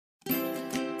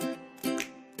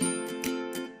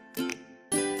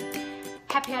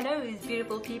Happy hellos,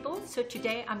 beautiful people. So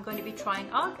today I'm going to be trying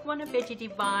out one of Veggie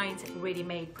Divine's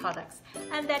ready-made products,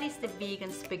 and that is the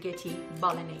vegan spaghetti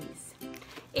bolognese.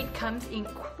 It comes in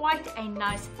quite a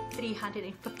nice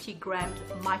 350 grams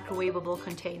microwavable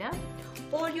container.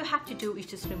 All you have to do is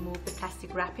just remove the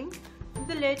plastic wrapping,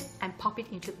 the lid, and pop it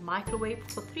into the microwave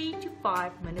for 3 to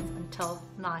 5 minutes until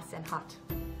nice and hot.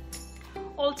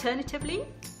 Alternatively,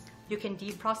 you can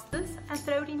defrost this and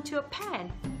throw it into a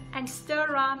pan and stir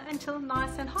around until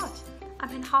nice and hot. I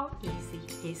mean, how easy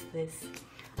is this?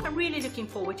 I'm really looking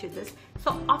forward to this,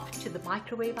 so off to the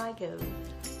microwave I go.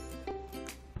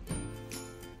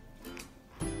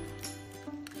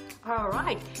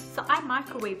 Alright, so I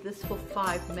microwave this for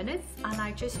 5 minutes and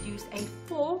I just use a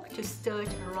fork to stir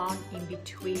it around in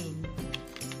between.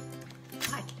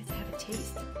 Right, let's have a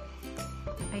taste.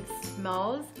 It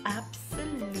smells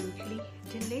absolutely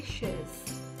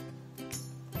delicious.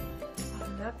 I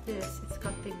love this. It's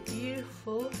got the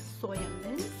beautiful soya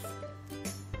mince.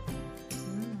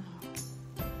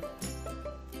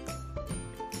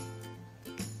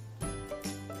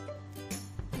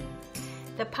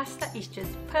 The pasta is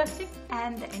just perfect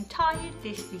and the entire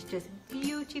dish is just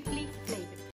beautifully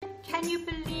flavored. Can you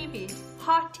believe it?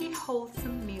 Hearty,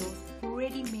 wholesome meals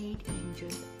ready-made in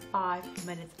just 5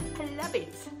 minutes. I love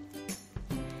it.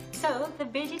 So the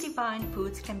Veggie Divine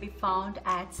Foods can be found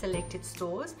at selected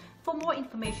stores. For more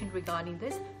information regarding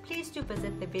this, please do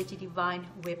visit the Veggie Divine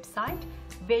website,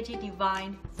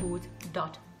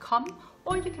 veggiedivinefoods.com,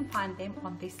 or you can find them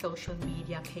on their social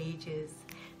media pages.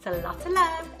 So lots of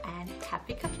love and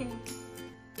happy cooking!